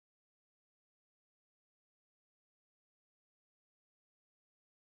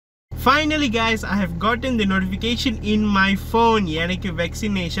Finally guys, I have gotten the notification in my phone. எனக்கு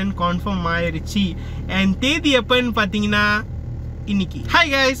vaccination confirm ஆயிருச்சு. And தேதி எப்பன்னு பாத்தீங்கன்னா இன்னைக்கு. Hi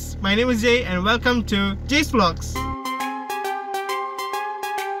guys, my name is Jay and welcome to Jay's Vlogs.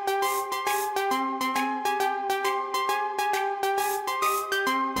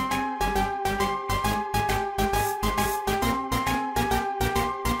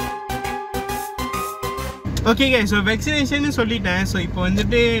 Okay guys, so vaccination சொல்லிட்டேன். So இப்போ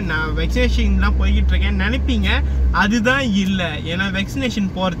வந்துட்டு நான் vaccination போய்கிட்டு இருக்கேன். நினைப்பீங்க அதுதான் இல்லை, ஏன்னா vaccination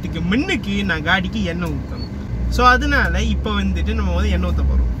போகிறதுக்கு முன்னுக்கு நான் காடிக்கு எண்ணெய் ஊற்றணும். ஸோ அதனால இப்போ வந்துட்டு நம்ம வந்து எண்ணெய் ஊற்ற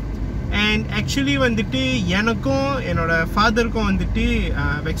போகிறோம். அண்ட் ஆக்சுவலி வந்துட்டு எனக்கும் என்னோட ஃபாதருக்கும் வந்துட்டு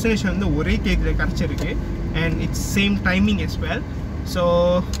வேக்சினேஷன் வந்து ஒரே தேதியில் கிடச்சிருக்கு. And it's same timing as well. So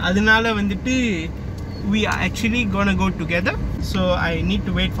அதனால வந்துட்டு we are actually gonna go together. So I need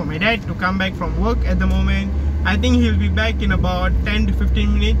to wait for my dad to come back from work at the moment. I think he'll be back in about 10 to 15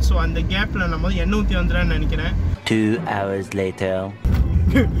 minutes. So on the gap la நம்ம எண்ணெய் ஊத்தி வந்துறான்னு நினைக்கிறேன். 2 hours later.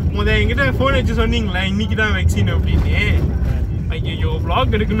 முதல்ல என்கிட்ட phone வச்சு சொன்னீங்களா இன்னைக்கு தான் வேக்சின் அப்படின்னு. ஐயோ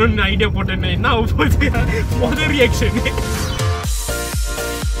vlog எடுக்கணும்னு ஐடியா போட்டேன். என்ன ஆகுது முதல் ரியாக்ஷன்?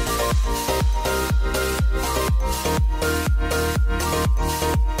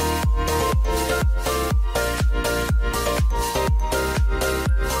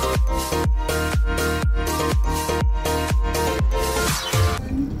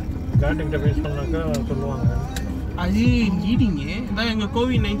 சொல்லுவாங்க அது லீடிங்கு இதான் எங்கள்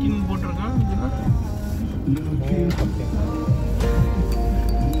COVID-19 போட்டிருக்கான்.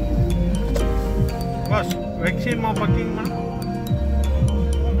 बस वैक्सीन में पकिंग में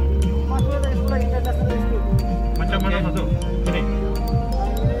macam mana masuk ini?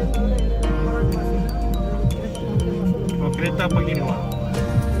 Oh kereta pagi ni wah.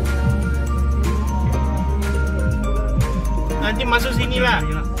 Nanti masuk sini lah.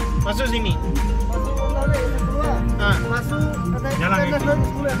 Masuk sini. Masuk jalan ini.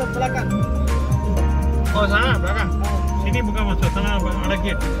 belakang. Oh sana belakang. Sini bukan masuk, sana ada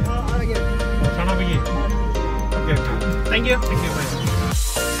gate. Ada gate. Oh sana pergi. Okay. Thank you. Thank you. Bye.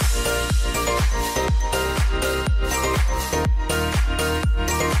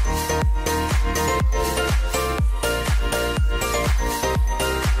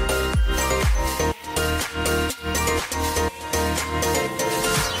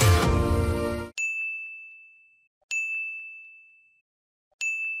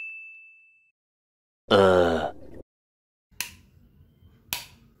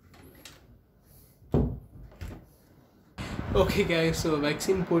 Okay guys, so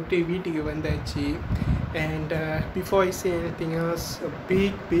vaccine போட்டு வீட்டுக்கு வந்தாச்சு. And before I say anything else, a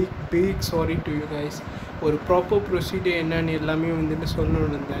big sorry to you guys. ஒரு proper procedure என்னன்னு எல்லாமே வந்துட்டு சொல்லணும்னு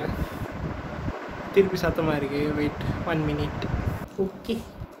இருந்தேன். திருப்பி சத்தமாக இருக்கு. Wait 1 minute. Okay,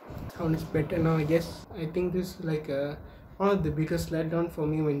 sound is better now I guess. I think this is like one of the biggest letdown for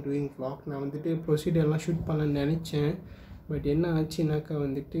me when doing vlog. நான் வந்துட்டு procedure எல்லாம் ஷூட் பண்ணலான்னு நினச்சேன். பட் என்ன ஆச்சுனாக்கா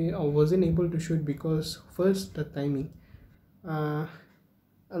வந்துட்டு I wasn't able to shoot because first the timing.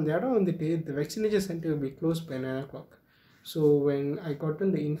 And the other one, the vaccination center will be closed by 9 o'clock. So when I got on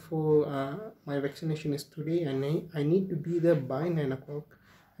the info, my vaccination is today and I need to be there by 9 o'clock.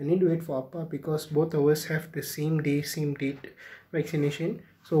 I need to wait for Appa because both of us have the same day, same date vaccination.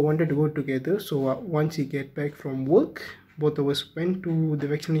 So I wanted to go together. So once he get back from work, both of us went to the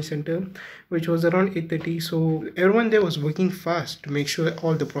vaccination center, which was around 8:30. So everyone there was working fast to make sure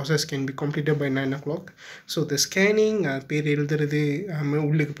all the process can be completed by 9 o'clock. So the scanning,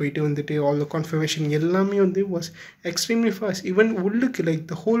 all the confirmation was extremely fast. Even like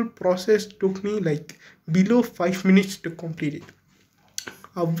the whole process took me like below 5 minutes to complete it.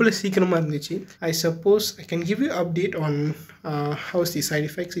 அவ்வளோ சீக்கிரமாக இருந்துச்சு. I suppose I can give you update on house the side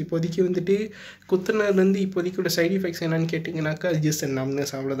effects. இப்போதைக்கு வந்துட்டு குத்துனதுலேருந்து இப்போதைக்கு side effects என்னென்னு கேட்டிங்கனாக்கா just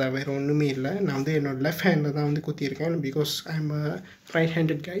numbness, அவ்வளோதான், வேறு ஒன்றுமே இல்லை. நான் வந்து என்னோடய லெஃப்ட் ஹேண்டில் தான் வந்து குத்தியிருக்கேன் because I am a right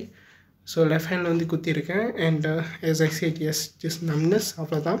handed guy. So left handle வந்து குத்தியிருக்கேன். And as I said, yes, just numbness,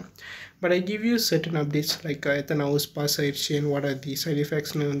 அவ்வளோதான். But I give you certain updates like எத்தனை ஹவர்ஸ் பாஸ் ஆயிடுச்சு and what are the side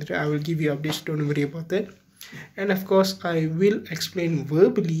effectsன்னு வந்துட்டு I will give you updates, don't worry about that. And of course I will explain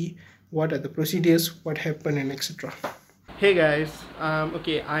verbally what are the procedures, what happened and etc. Hey guys,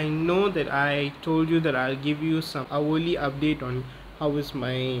 okay, I know that I told you that I'll give you some hourly update on how is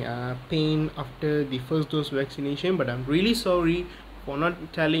my pain after the first dose vaccination, but I'm really sorry for not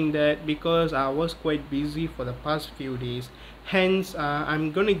telling that because I was quite busy for the past few days. Hence I'm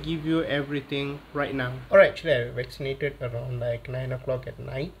gonna give you everything right now. Alright, actually I vaccinated around like 9 o'clock at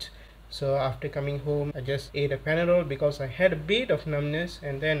night. So after coming home, I just ate a Panadol because I had a bit of numbness,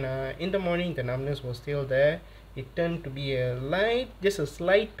 and then in the morning the numbness was still there. It turned to be just a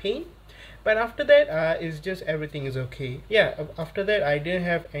slight pain. But after that, it's just everything is okay. Yeah, after that, I didn't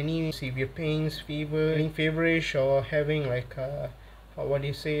have any severe pains, fever, being feverish, or having like what do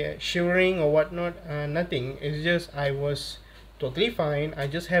you say, shivering or whatnot. Nothing. It's just I was totally fine. I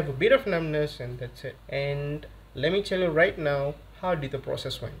just have a bit of numbness, and that's it. And let me tell you right now, how did the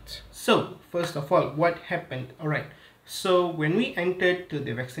process went. So first of all, what happened? All right. So when we entered to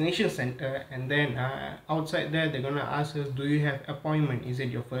the vaccination center, and then outside there they're gonna ask us, do you have appointment, is it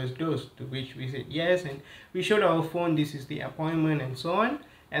your first dose? To which we said yes, and we showed our phone, this is the appointment and so on.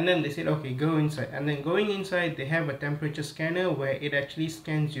 And then they said, okay, go inside. And then going inside, they have a temperature scanner where it actually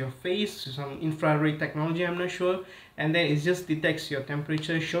scans your face, some infrared technology, I'm not sure, and then it just detects your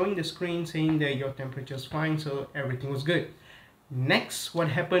temperature, showing the screen saying that your temperature is fine, so everything was good. Next, what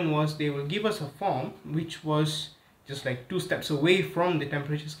happened was they will give us a form which was just like 2 steps away from the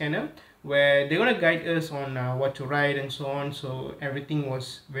temperature scanner, where they're gonna guide us on what to write and so on. So everything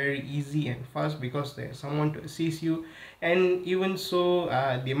was very easy and fast because there's someone to assist you, and even so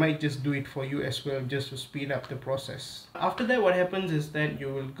they might just do it for you as well, just to speed up the process. After that, what happens is that you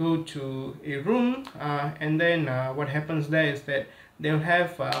will go to a room, and then what happens there is that they'll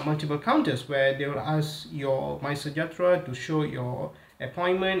have multiple counters where they will ask your MySejahtera to show your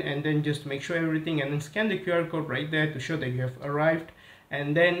appointment, and then just make sure everything, and then scan the QR code right there to show that you have arrived.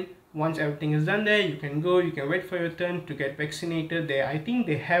 And then once everything is done there, you can go, you can wait for your turn to get vaccinated there. I think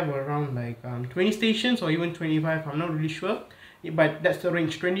they have around like 20 stations or even 25, I'm not really sure, but that's the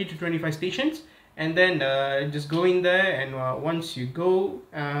range, 20 to 25 stations. And then just go in there, and once you go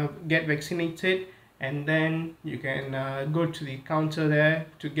get vaccinated, and then you can go to the counter there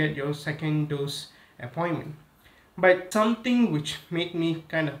to get your second dose appointment. But something which made me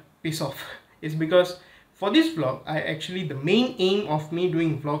kind of piss off is because for this vlog, the main aim of me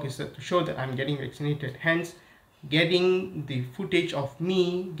doing vlog is to show that I'm getting vaccinated. Hence, getting the footage of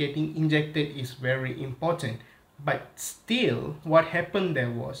me getting injected is very important. But still, what happened there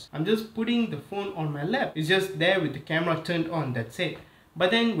was, I'm just putting the phone on my lap. It's just there with the camera turned on, that's it.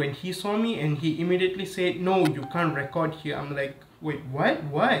 But then when he saw me, and he immediately said, no, you can't record here. I'm like, wait, what?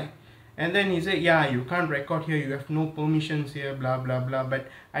 Why? And then he said, yeah, you can't record here, you have no permissions here, blah blah blah. But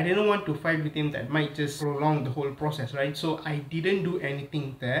I didn't want to fight with him, that might just prolong the whole process, right? So I didn't do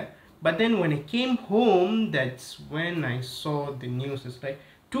anything there. But then when I came home, that's when I saw the news. It's like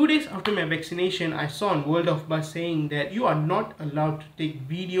 2 days after my vaccination, I saw on World of Buzz saying that you are not allowed to take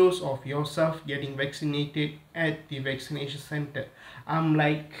videos of yourself getting vaccinated at the vaccination center. I'm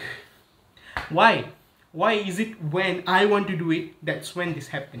like, why? Why is it when I want to do it, that's when this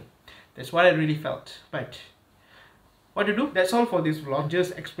happened? That's what I really felt. But what to do? That's all for this vlog.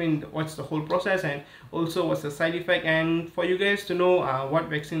 Just explain what's the whole process, and also what's the side effect, and for you guys to know what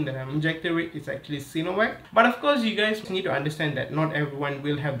vaccine that I'm injected with is actually Sinovac. But of course, you guys need to understand that not everyone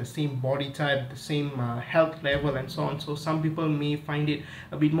will have the same body type, the same health level and so on. So some people may find it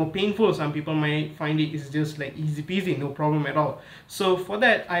a bit more painful, some people might find it is just like easy peasy, no problem at all. So for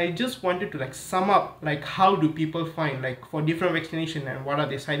that, I just wanted to like sum up like how do people find like for different vaccination and what are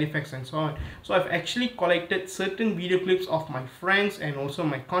the side effects and so on. So I've actually collected certain video clips of my friends and also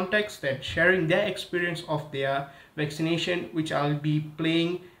my contacts that sharing their experience of their vaccination, which I'll be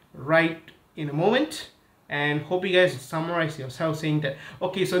playing right in a moment. And hope you guys summarize yourself saying that,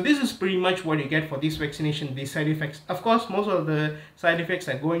 okay, so this is pretty much what you get for this vaccination, these side effects. Of course, most of the side effects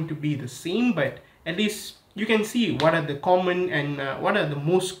are going to be the same, but at least you can see what are the common and what are the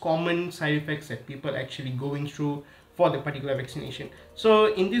most common side effects that people actually going through for the particular vaccination.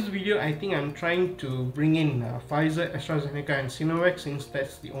 So in this video, I think I'm trying to bring in Pfizer, AstraZeneca and Sinovac, since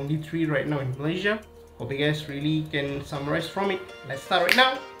that's the only 3 right now in Malaysia. Hope you guys really can summarize from it. Let's start right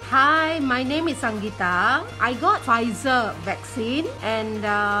now. Hi, my name is Sangeeta. I got Pfizer vaccine, and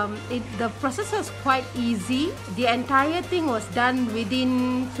the process was quite easy. The entire thing was done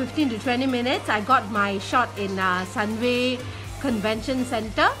within 15 to 20 minutes. I got my shot in Sunway Convention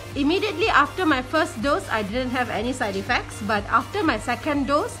Center. Immediately after my first dose, I didn't have any side effects, but after my second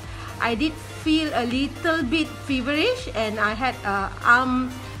dose, I did feel a little bit feverish and I had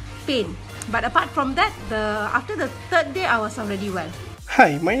arm pain. But apart from that, after the 3rd day, I was already well.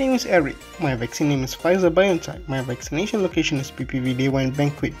 Hi, my name is Eric. My vaccine name is Pfizer-BioNTech. My vaccination location is PPV Day 1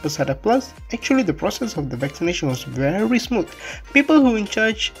 Banquet, Persada Plus. Actually, the process of the vaccination was very smooth. People who in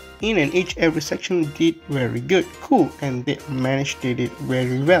charge in and each every section did very good, cool, and they did it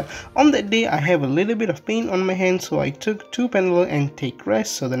very well. On that day, I have a little bit of pain on my hand, so I took 2 Panadol and take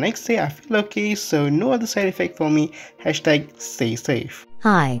rest. So the next day, I feel okay, so no other side effect for me. #stay safe.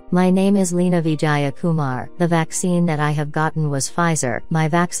 Hi, my name is Leena Vijaya Kumar. The vaccine that I have gotten was Pfizer. My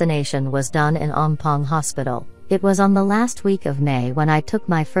vaccination was done in Ompong Hospital. It was on the last week of May when I took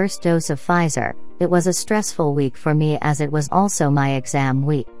my first dose of Pfizer. It was a stressful week for me as it was also my exam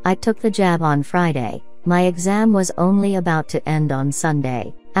week. I took the jab on Friday. My exam was only about to end on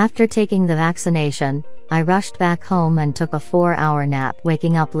Sunday. After taking the vaccination, I rushed back home and took a 4-hour nap.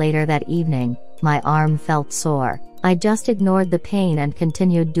 Waking up later that evening, my arm felt sore. I just ignored the pain and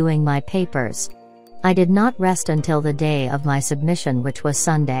continued doing my papers. I did not rest until the day of my submission, which was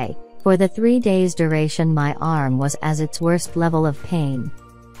Sunday. For the 3 days duration my arm was at its worst level of pain.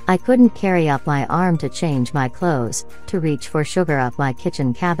 I couldn't carry up my arm to change my clothes, to reach for sugar up my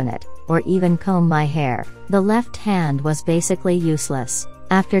kitchen cabinet, or even comb my hair. The left hand was basically useless.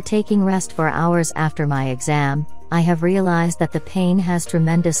 After taking rest for hours after my exam, I have realized that the pain has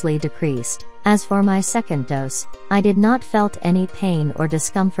tremendously decreased. As for my second dose, I did not felt any pain or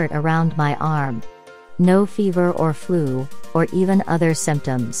discomfort around my arm. No fever or flu, or even other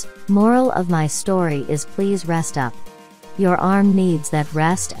symptoms. Moral of my story is please rest up. Your arm needs that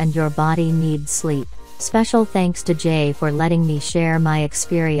rest and your body needs sleep. Special thanks to Jay for letting me share my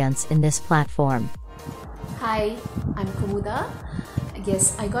experience in this platform. Hi, I'm Kumuda.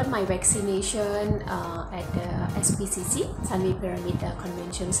 Yes, I got my vaccination at SPCC, Sunway Pyramid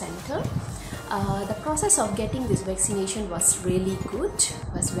Convention Center. The process of getting this vaccination was really good,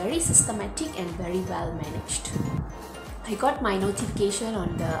 was very systematic and very well managed. I got my notification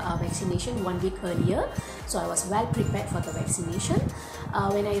on the vaccination 1 week earlier, so I was well prepared for the vaccination.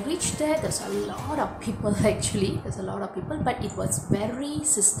 When I reached there, there's a lot of people but it was very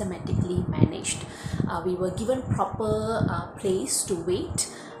systematically managed. We were given proper place to wait,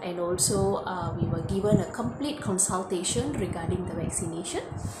 and also we were given a complete consultation regarding the vaccination.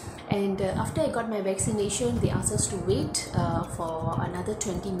 And after I got my vaccination, they asked us to wait for another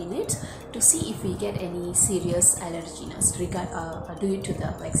 20 minutes to see if we get any serious allergies due to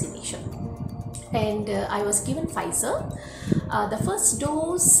the vaccination. And I was given Pfizer. The first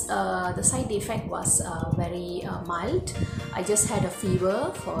dose, the side effect was very mild. I just had a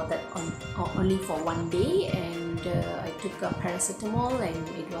fever for that only for 1 day, and I took paracetamol and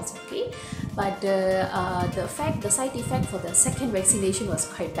it was okay. But the side effect for the second vaccination was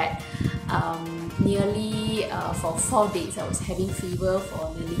quite bad. Nearly for 4 days, I was having fever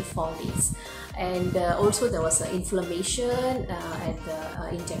for nearly 4 days. And also there was inflammation at the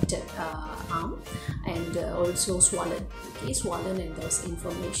injected arm, and also swollen and there was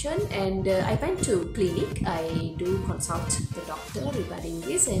inflammation. And I went to clinic. I do consult the doctor regarding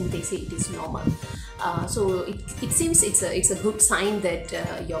this, and they say it is normal. So it seems it's a good sign that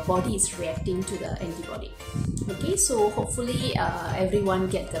your body is reacting to the antibody. Okay, so hopefully everyone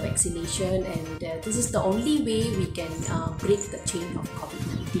get the vaccination, and this is the only way we can break the chain of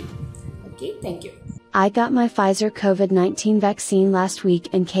COVID-19. Okay, thank you. I got my Pfizer COVID-19 vaccine last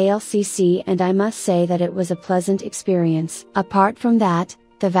week in KLCC, and I must say that it was a pleasant experience. Apart from that,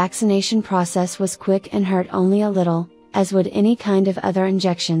 the vaccination process was quick and hurt only a little, as would any kind of other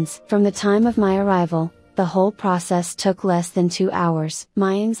injections. From the time of my arrival, the whole process took less than 2 hours.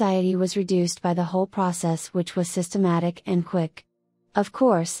 My anxiety was reduced by the whole process, which was systematic and quick. Of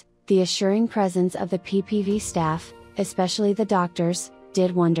course, the assuring presence of the PPV staff, especially the doctors,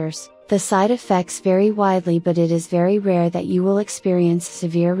 did wonders. The side effects vary widely, but it is very rare that you will experience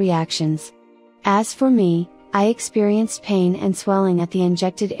severe reactions. As for me, I experienced pain and swelling at the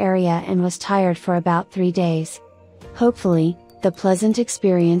injected area and was tired for about 3 days. Hopefully, the pleasant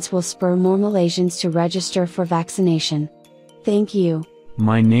experience will spur more Malaysians to register for vaccination. Thank you.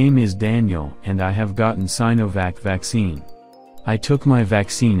 My name is Daniel, and I have gotten Sinovac vaccine. I took my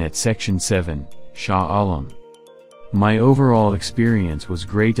vaccine at Section 7, Shah Alam. My overall experience was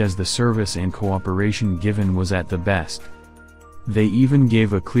great, as the service and cooperation given was at the best. They even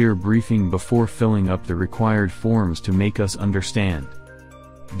gave a clear briefing before filling up the required forms to make us understand.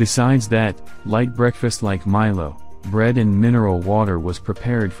 Besides that, light breakfast like Milo, bread and mineral water was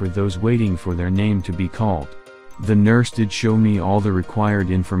prepared for those waiting for their name to be called. The nurse did show me all the required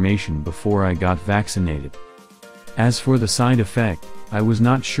information before I got vaccinated. As for the side effect, I was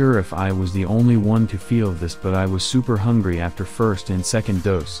not sure if I was the only one to feel this, but I was super hungry after first and second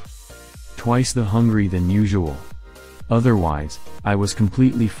dose. Twice the hungry than usual. Otherwise, I was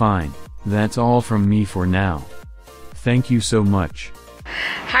completely fine. That's all from me for now. Thank you so much.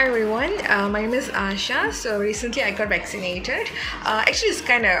 Hi everyone, my name is Asha. So recently I got vaccinated. Actually, it's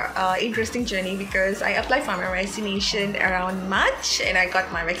kind of interesting journey because I applied for my vaccination around March and I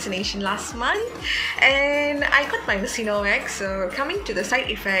got my vaccination last month, and I got my Sinovac. So coming to the side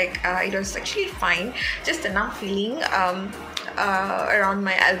effect, it was actually fine, just a numb feeling around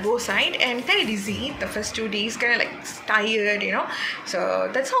my elbow side and kind of dizzy the first 2 days, kind of like tired, you know. So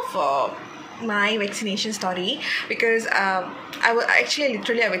that's all for my vaccination story, because I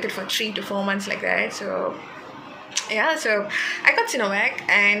waited for 3 to 4 months like that. So yeah, so I got Sinovac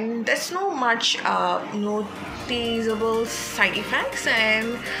and there's no much noticeable side effects,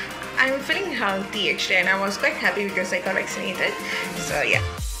 and I'm feeling healthy actually, and I was quite happy because I got vaccinated. So yeah.